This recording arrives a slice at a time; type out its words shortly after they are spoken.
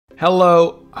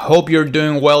Hello, hope you're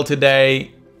doing well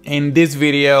today. In this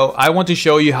video, I want to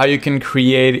show you how you can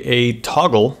create a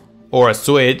toggle or a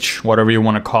switch, whatever you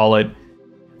want to call it,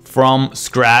 from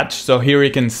scratch. So here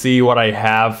you can see what I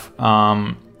have.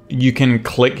 You can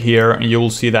click here and you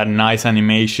will see that nice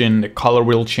animation. The color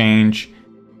will change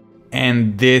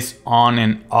and this on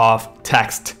and off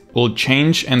text will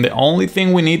change. And the only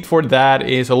thing we need for that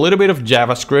is a little bit of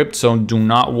JavaScript. So do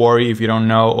not worry if you don't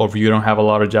know or if you don't have a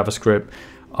lot of JavaScript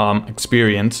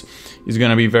experience. It's going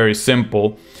to be very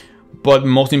simple. But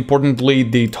most importantly,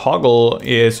 the toggle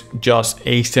is just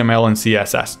HTML and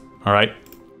CSS. All right.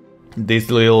 This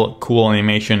little cool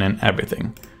animation and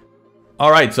everything.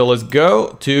 All right, so let's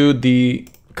go to the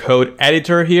code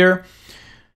editor here.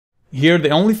 Here, the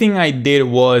only thing I did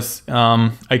was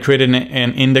I created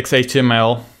an index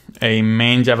HTML, a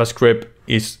main JavaScript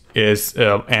is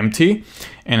empty,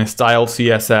 and a style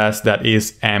CSS that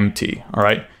is empty. All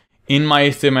right. In my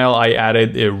HTML, I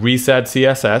added a reset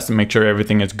CSS to make sure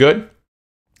everything is good.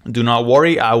 Do not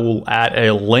worry, I will add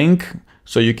a link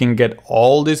so you can get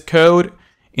all this code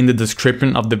in the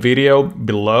description of the video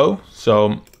below.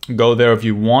 So go there if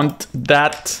you want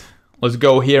that. Let's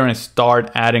go here and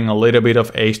start adding a little bit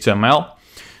of HTML.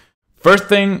 First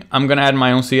thing, I'm gonna add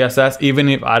my own CSS, even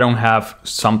if I don't have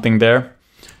something there.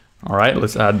 All right,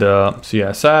 let's add the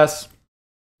CSS.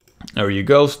 There you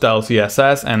go, style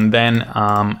CSS. And then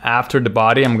after the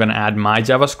body, I'm gonna add my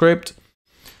JavaScript.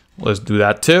 Let's do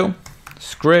that too.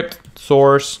 Script,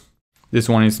 source. This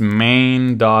one is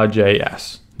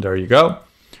main.js. There you go.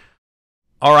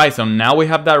 All right, so now we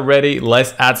have that ready.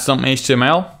 Let's add some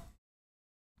HTML.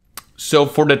 So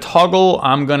for the toggle,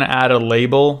 I'm gonna add a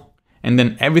label and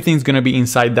then everything's gonna be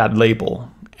inside that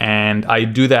label. And I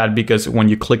do that because when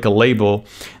you click a label,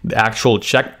 the actual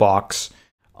checkbox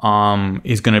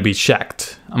is gonna be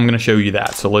checked. I'm gonna show you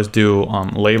that. So let's do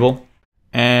label.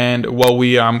 And what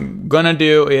we are gonna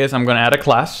do is I'm gonna add a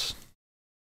class.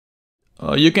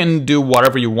 You can do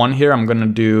whatever you want here. I'm gonna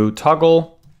do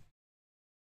toggle.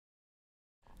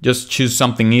 Just choose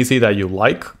something easy that you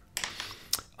like.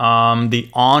 The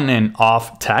on and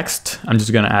off text, I'm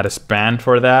just gonna add a span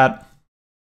for that.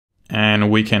 And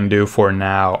we can do for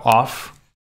now off.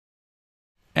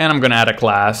 And I'm gonna add a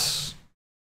class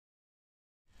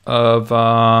of,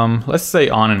 let's say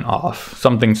on and off,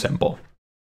 something simple.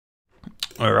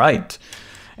 All right.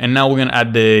 And now we're gonna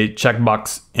add the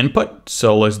checkbox input.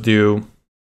 So let's do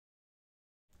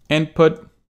input.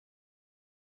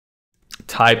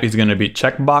 Type is gonna be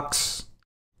checkbox.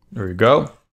 There we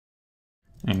go.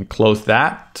 And close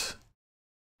that.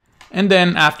 And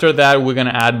then after that, we're gonna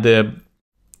add the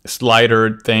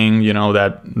slider thing, you know,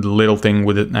 that little thing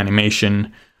with an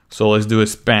animation. So let's do a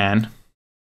span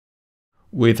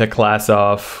with a class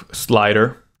of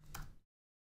slider.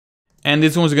 And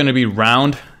this one's gonna be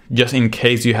round, just in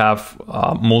case you have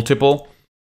multiple.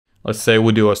 Let's say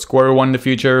we do a square one in the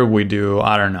future, we do,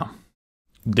 I don't know,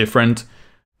 different.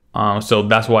 So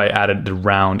that's why I added the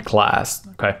round class,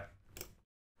 okay?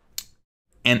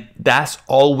 And that's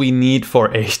all we need for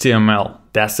HTML.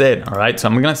 That's it, all right? So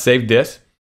I'm gonna save this.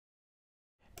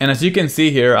 And as you can see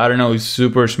here, I don't know, it's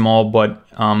super small, but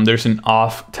there's an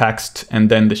off text and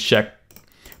then the check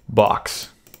box.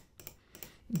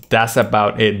 That's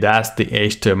about it, that's the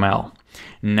HTML.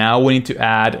 Now we need to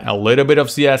add a little bit of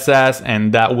CSS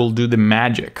and that will do the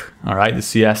magic, all right? The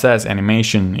CSS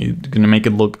animation is gonna make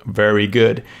it look very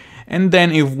good. And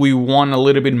then if we want a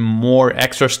little bit more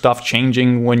extra stuff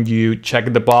changing when you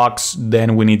check the box,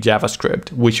 then we need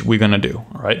JavaScript, which we're gonna do,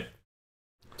 all right?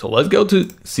 So let's go to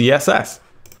CSS.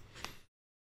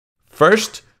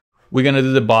 First, we're gonna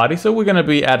do the body. So we're gonna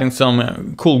be adding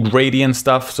some cool gradient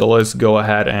stuff. So let's go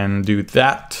ahead and do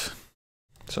that.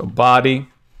 So body.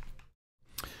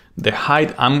 The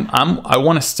height, I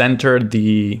want to center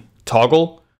the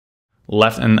toggle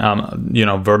left and you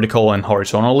know, vertical and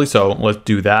horizontally. So let's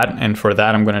do that. And for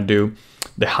that, I'm gonna do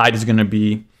the height is gonna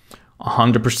be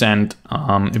 100%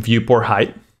 viewport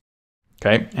height.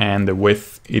 Okay, and the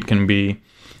width it can be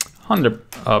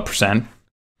 100%.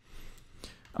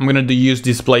 I'm gonna use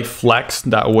display flex.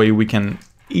 That way we can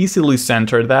easily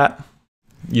center that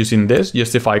using this.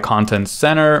 Justify content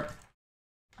center.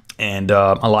 And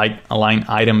align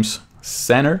items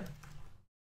center.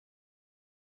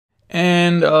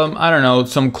 And I don't know,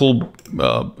 some cool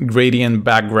gradient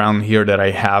background here that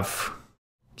I have.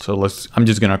 So I'm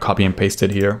just gonna copy and paste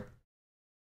it here.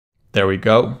 There we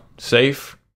go,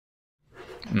 save.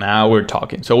 Now we're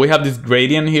talking. So we have this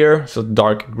gradient here, so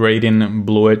dark gradient,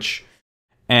 bluish.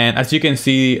 And as you can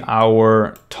see,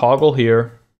 our toggle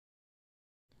here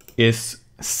is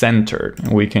centered.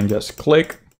 We can just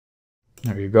click.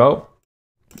 There you go.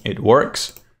 It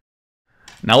works.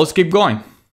 Now let's keep going.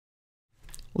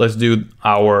 Let's do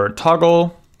our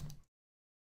toggle.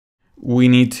 We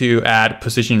need to add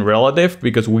position relative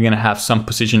because we're gonna have some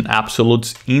position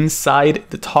absolutes inside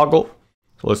the toggle.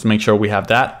 So let's make sure we have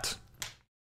that.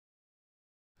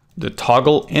 The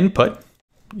toggle input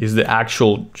is the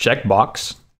actual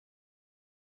checkbox.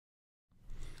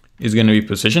 Is gonna be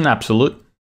position absolute.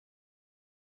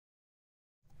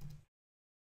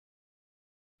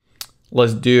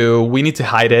 We need to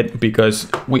hide it because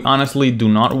we honestly do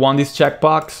not want this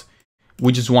checkbox.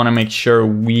 We just wanna make sure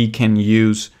we can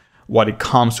use what it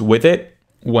comes with it.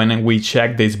 When we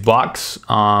check this box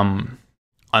on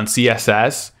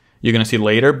CSS, you're gonna see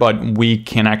later, but we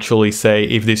can actually say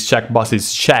if this checkbox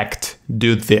is checked,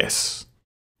 do this.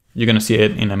 You're gonna see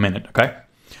it in a minute, okay?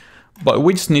 But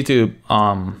we just need to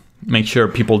make sure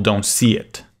people don't see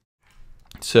it.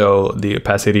 So the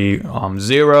opacity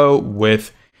 0,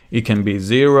 width, it can be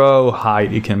 0,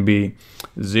 height, it can be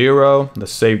 0.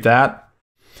 Let's save that.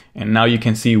 And now you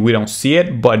can see we don't see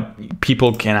it, but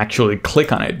people can actually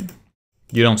click on it.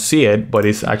 You don't see it, but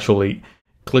it's actually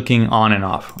clicking on and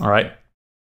off, all right?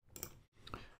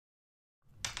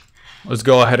 Let's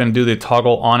go ahead and do the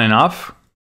toggle on and off.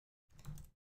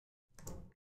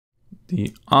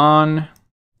 The on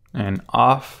and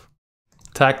off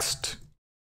text.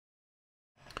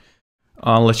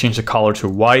 Let's change the color to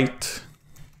white.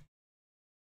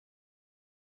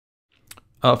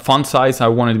 Font size, I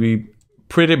want it to be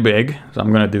pretty big, so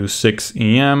I'm gonna do 6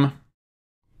 EM.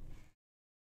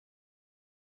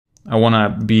 I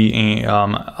wanna be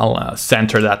I'll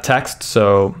center that text,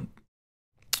 so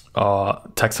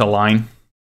text align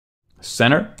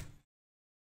center.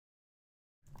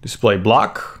 Display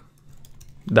block.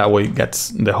 That way it gets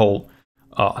the whole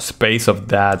space of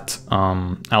that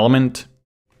element.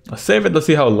 Let's save it, let's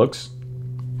see how it looks.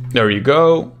 There you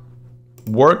go,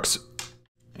 works.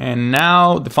 And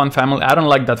now the font family, I don't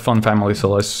like that font family, so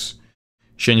let's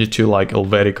change it to like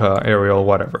Helvetica, Arial,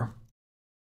 whatever.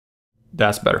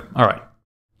 That's better, all right.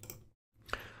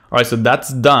 All right, so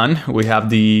that's done. We have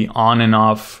the on and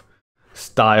off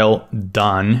style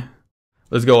done.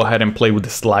 Let's go ahead and play with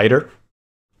the slider.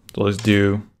 So let's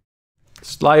do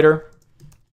slider.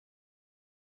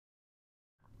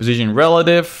 Position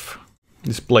relative,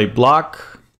 display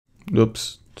block.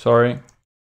 Oops, sorry.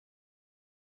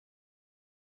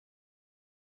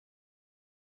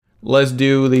 Let's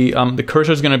do the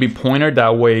cursor is going to be pointer.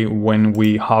 That way, when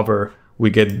we hover, we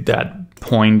get that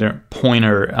pointer,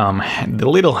 the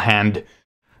little hand,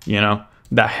 you know,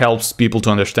 that helps people to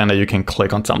understand that you can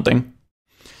click on something.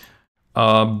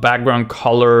 Background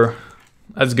color,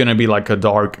 that's going to be like a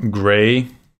dark gray.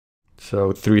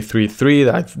 So 333,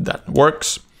 that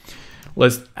works.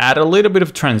 Let's add a little bit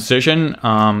of transition.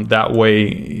 That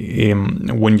way,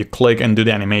 when you click and do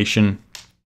the animation,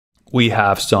 we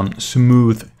have some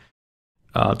smooth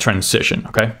transition,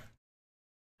 okay?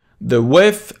 The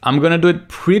width, I'm gonna do it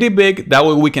pretty big, that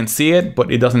way we can see it,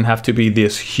 but it doesn't have to be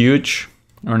this huge.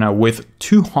 Or now width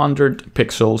 200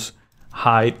 pixels,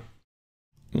 height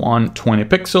 120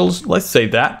 pixels. Let's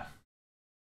save that.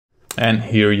 And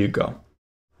here you go.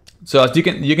 So as you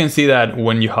can see that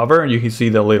when you hover, you can see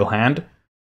the little hand.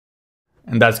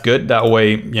 And that's good. That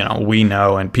way, you know, we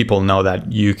know and people know that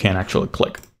you can actually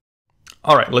click.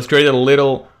 All right, let's create a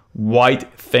little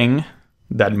white thing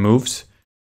that moves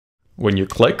when you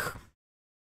click.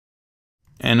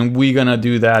 And we're gonna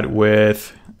do that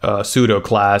with a pseudo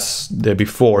class, the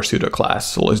before pseudo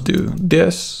class. So let's do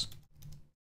this.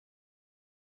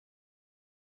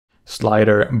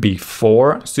 Slider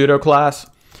before pseudo class.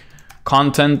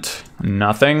 Content,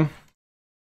 nothing.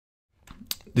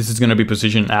 This is gonna be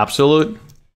position absolute.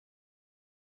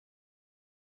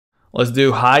 Let's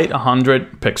do height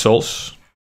 100 pixels.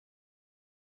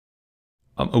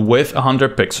 Width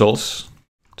 100 pixels,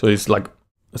 so it's like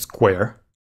a square.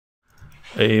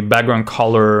 A background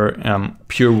color,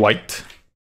 pure white.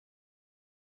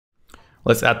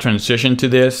 Let's add transition to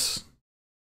this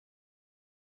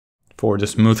for the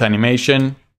smooth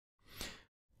animation.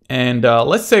 And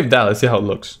let's save that, let's see how it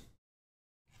looks.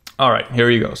 All right,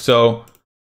 here you go. So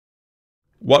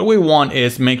what we want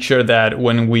is make sure that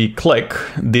when we click,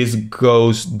 this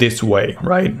goes this way,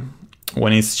 right?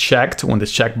 When it's checked, when the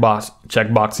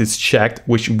checkbox is checked,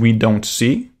 which we don't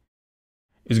see,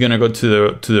 it's gonna go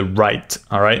to the right.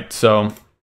 All right, so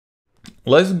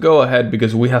let's go ahead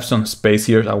because we have some space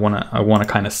here. I wanna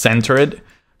kind of center it.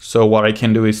 So what I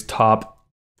can do is top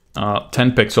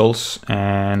 10 pixels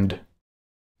and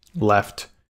left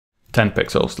 10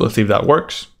 pixels. Let's see if that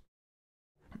works.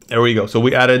 There we go. So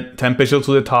we added 10 pixels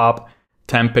to the top,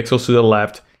 10 pixels to the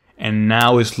left. And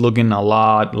now it's looking a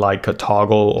lot like a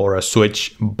toggle or a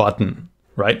switch button.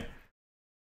 right?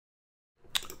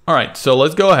 All right, so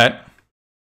let's go ahead.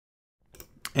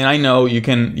 And I know you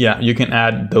can, you can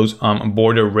add those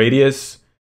border radius,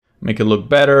 make it look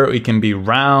better. It can be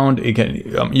round. It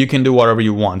can, you can do whatever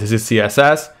you want. This is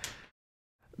CSS.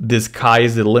 The sky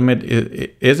is the limit.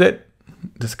 Is it?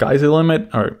 The sky is the limit,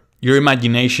 or your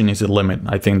imagination is the limit?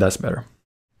 I think that's better.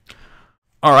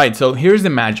 All right, so here's the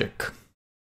magic.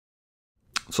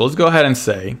 So let's go ahead and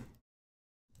say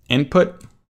input,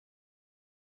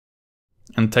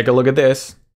 and take a look at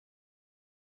this.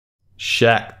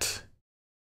 Checked.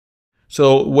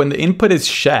 So when the input is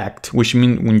checked, which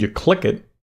means when you click it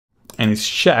and it's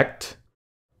checked,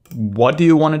 what do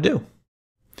you want to do?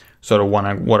 So what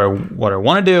I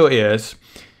want to do is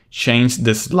change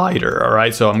the slider. All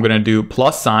right, so I'm going to do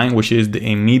plus sign, which is the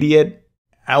immediate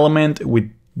element with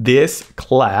this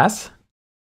class.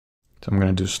 So I'm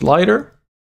going to do slider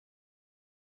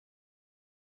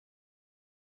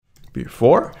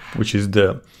before, which is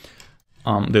the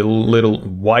little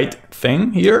white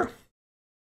thing here.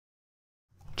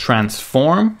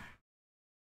 Transform,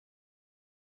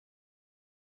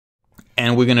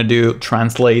 and we're gonna do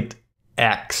translate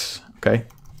X, okay?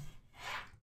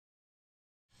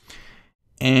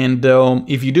 And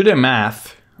if you do the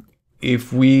math,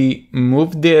 if we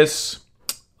move this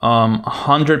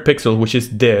 100 pixels, which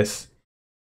is this,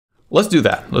 let's do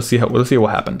that. Let's see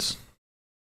what happens.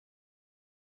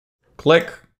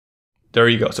 Click. There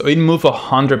you go. So it moved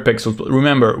 100 pixels.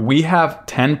 Remember, we have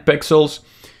 10 pixels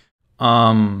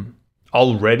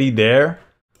already there.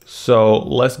 So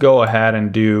let's go ahead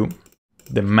and do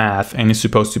the math, and it's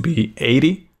supposed to be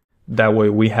 80. That way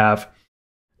we have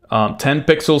 10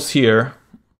 pixels here.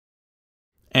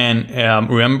 And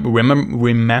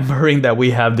remembering that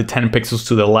we have the 10 pixels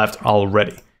to the left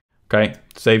already. Okay,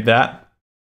 save that.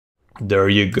 There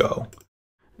you go.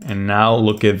 And now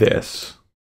look at this.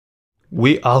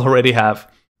 We already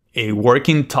have a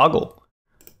working toggle.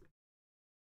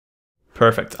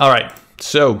 Perfect. All right,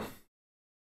 so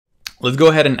let's go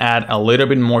ahead and add a little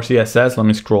bit more CSS. Let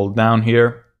me scroll down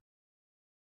here.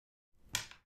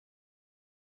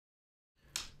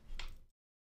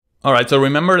 All right, so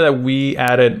remember that we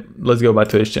added, let's go back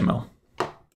to HTML.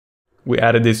 We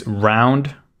added this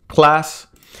round class.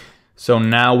 So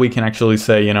now we can actually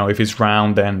say, you know, if it's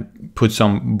round, then put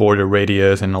some border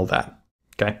radius and all that.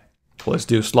 Okay, so let's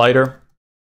do slider.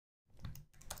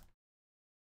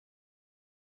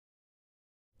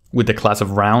 With the class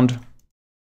of round,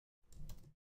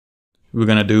 we're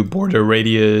gonna do border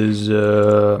radius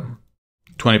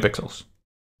 20 pixels.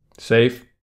 Save.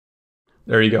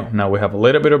 There you go. Now we have a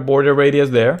little bit of border radius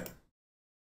there.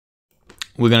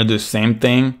 We're gonna do the same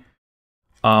thing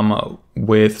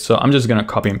so I'm just gonna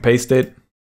copy and paste it.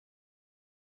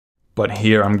 But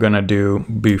here I'm gonna do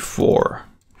before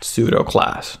pseudo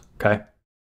class. Okay.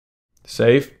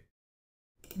 Save.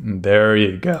 There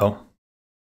you go.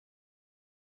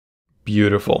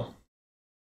 Beautiful.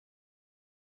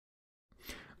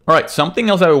 All right, something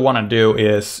else I would want to do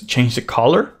is change the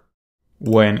color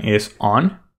when it's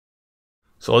on.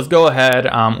 So let's go ahead.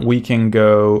 We can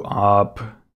go up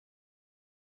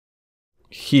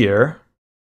here,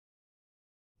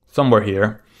 somewhere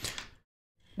here,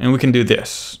 and we can do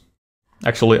this.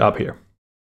 Actually, up here.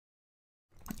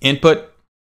 Input,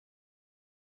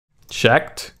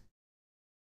 checked.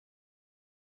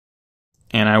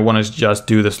 And I want to just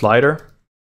do the slider.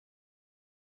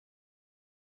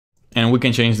 And we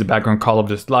can change the background color of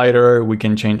the slider. We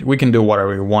can do whatever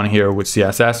we want here with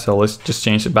CSS. So let's just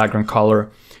change the background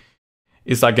color.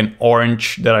 It's like an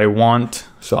orange that I want.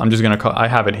 So I'm just gonna, I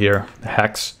have it here, the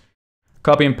hex.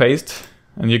 Copy and paste.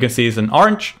 And you can see it's an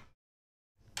orange.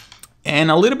 And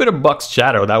a little bit of box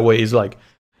shadow. That way it's like,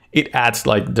 it adds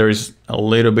like, there's a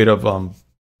little bit of,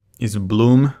 is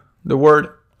bloom the word?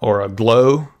 Or a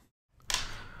glow?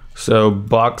 So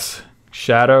box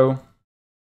shadow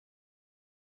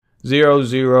 0,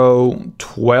 0,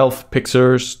 12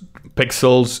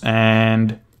 pixels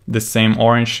and the same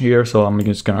orange here. So I'm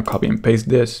just gonna copy and paste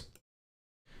this.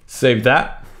 Save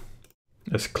that.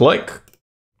 Let's click.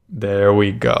 There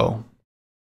we go.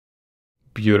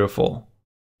 Beautiful.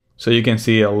 So you can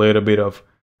see a little bit of,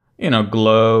 you know,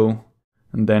 glow,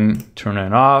 and then turn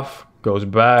it off, goes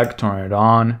back, turn it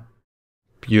on.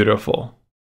 Beautiful.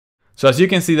 So as you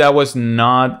can see, that was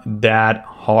not that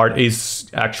hard.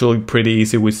 It's actually pretty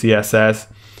easy with CSS.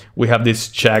 We have this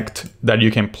checked that you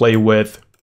can play with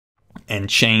and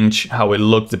change how it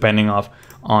looks depending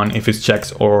on if it's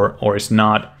checked or it's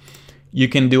not. You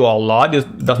can do a lot.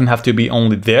 It doesn't have to be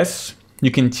only this. You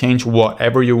can change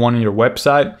whatever you want in your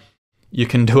website. You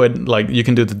can do it like, you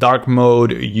can do the dark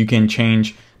mode. You can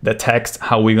change the text,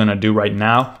 how we're gonna do right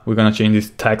now. We're gonna change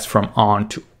this text from on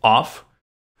to off.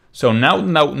 So now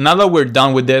that we're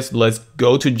done with this, let's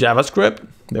go to JavaScript,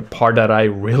 the part that I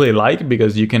really like,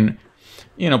 because you can,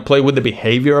 play with the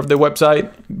behavior of the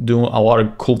website, do a lot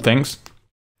of cool things.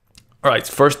 All right,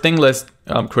 first thing, let's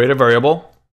create a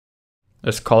variable.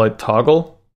 Let's call it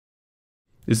toggle.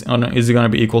 Is it gonna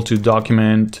be equal to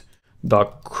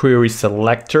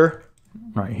document.querySelector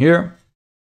right here.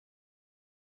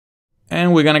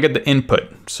 And we're gonna get the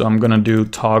input. So I'm gonna do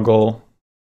toggle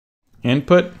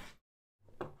input.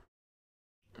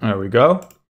 There we go.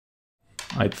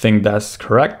 I think that's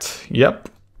correct. Yep.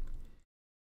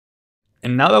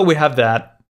 And now that we have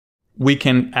that, we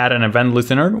can add an event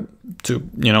listener to,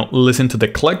 listen to the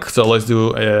click. So let's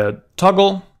do a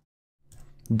toggle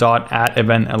dot add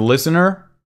event and listener.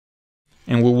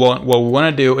 And what we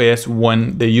want to do is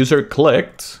when the user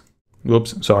clicked,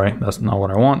 whoops, sorry, that's not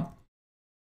what I want.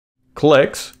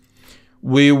 Clicks,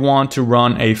 we want to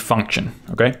run a function,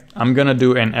 okay? I'm gonna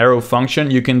do an arrow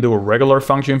function. You can do a regular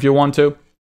function if you want to.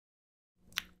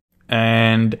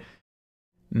 And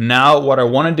now what I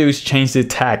wanna do is change the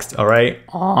text, all right?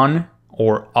 On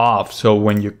or off. So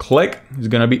when you click, it's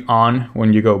gonna be on.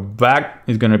 When you go back,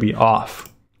 it's gonna be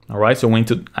off. All right, so we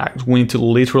need to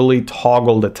literally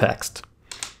toggle the text.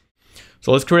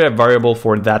 So let's create a variable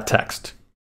for that text.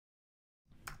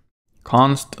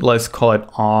 Const, let's call it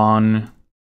on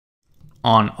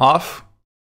off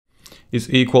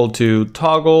is equal to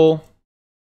toggle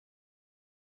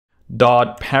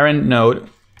dot parent node,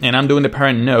 and I'm doing the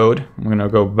parent node. I'm gonna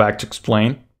go back to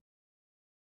explain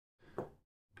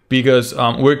because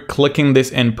we're clicking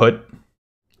this input.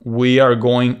 We are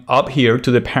going up here to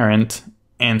the parent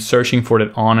and searching for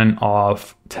the on and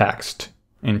off text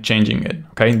and changing it.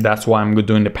 Okay, that's why I'm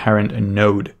doing the parent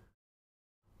node.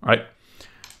 All right.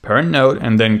 Parent node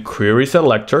and then query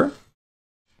selector.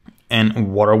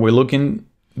 And what are we looking?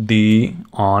 The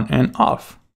on and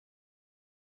off.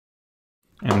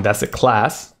 And that's a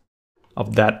class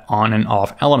of that on and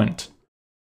off element.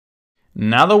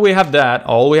 Now that we have that,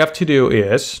 all we have to do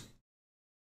is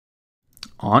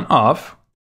on off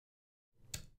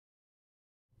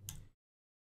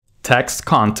text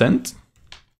content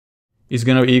is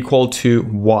going to be equal to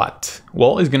what?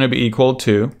 Well, it's going to be equal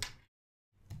to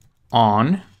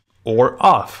on or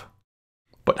off.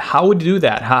 But how would you do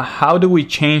that? How do we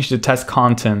change the text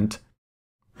content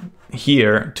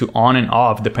here to on and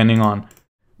off depending on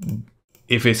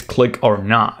if it's click or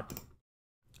not?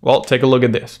 Well, take a look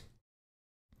at this.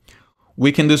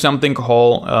 We can do something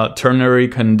called ternary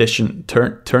condition.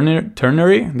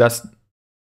 Ternary? That's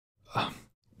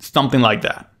something like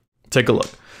that. Take a look.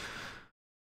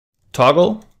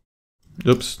 Toggle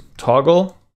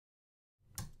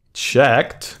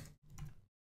checked.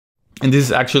 And this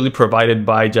is actually provided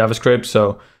by JavaScript.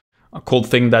 So a cool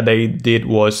thing that they did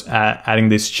was adding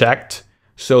this checked.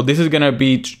 So this is gonna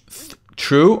be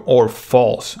true or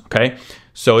false, okay?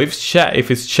 So if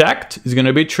it's checked, it's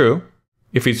gonna be true.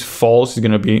 If it's false, it's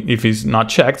gonna be, if it's not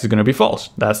checked, it's gonna be false.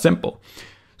 That's simple.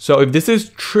 So if this is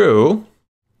true,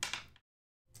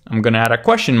 I'm gonna add a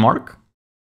question mark.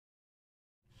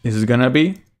 This is gonna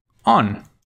be on.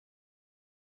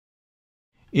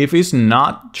 If it's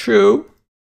not true,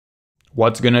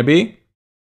 what's gonna be?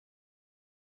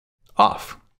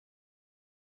 Off.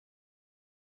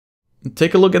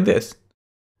 Take a look at this.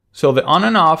 So the on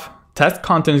and off text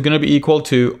content is gonna be equal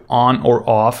to on or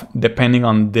off depending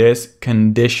on this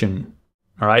condition.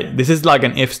 All right, this is like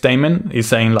an if statement. It's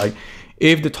saying like,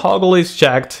 if the toggle is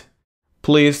checked,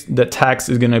 please, the text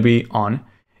is gonna be on.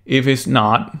 If it's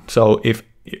not, so if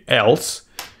else,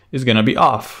 is gonna be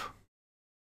off.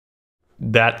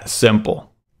 That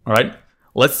simple. All right,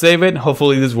 let's save it.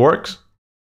 Hopefully this works.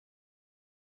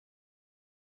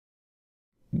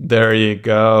 There you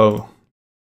go.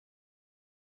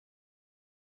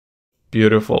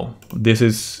 Beautiful. This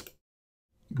is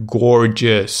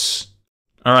gorgeous.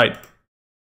 All right.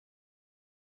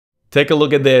 Take a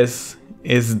look at this.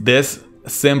 Is this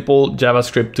simple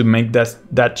JavaScript to make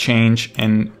that change,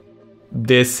 and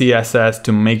this CSS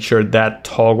to make sure that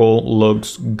toggle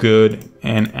looks good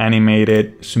and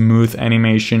animated, smooth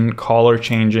animation, color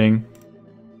changing,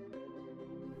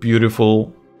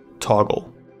 beautiful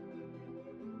toggle.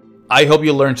 I hope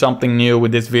you learned something new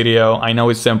with this video. I know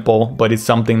it's simple, but it's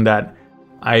something that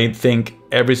I think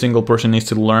every single person needs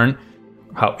to learn,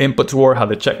 how inputs work, how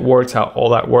the check works, how all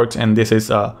that works, and this is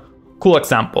a cool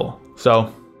example.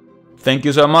 So thank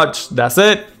you so much. That's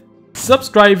it.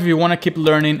 Subscribe if you want to keep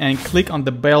learning, and click on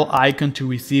the bell icon to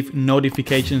receive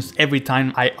notifications every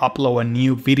time I upload a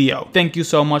new video. Thank you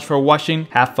so much for watching.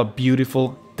 Have a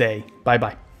beautiful day. Bye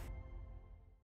bye.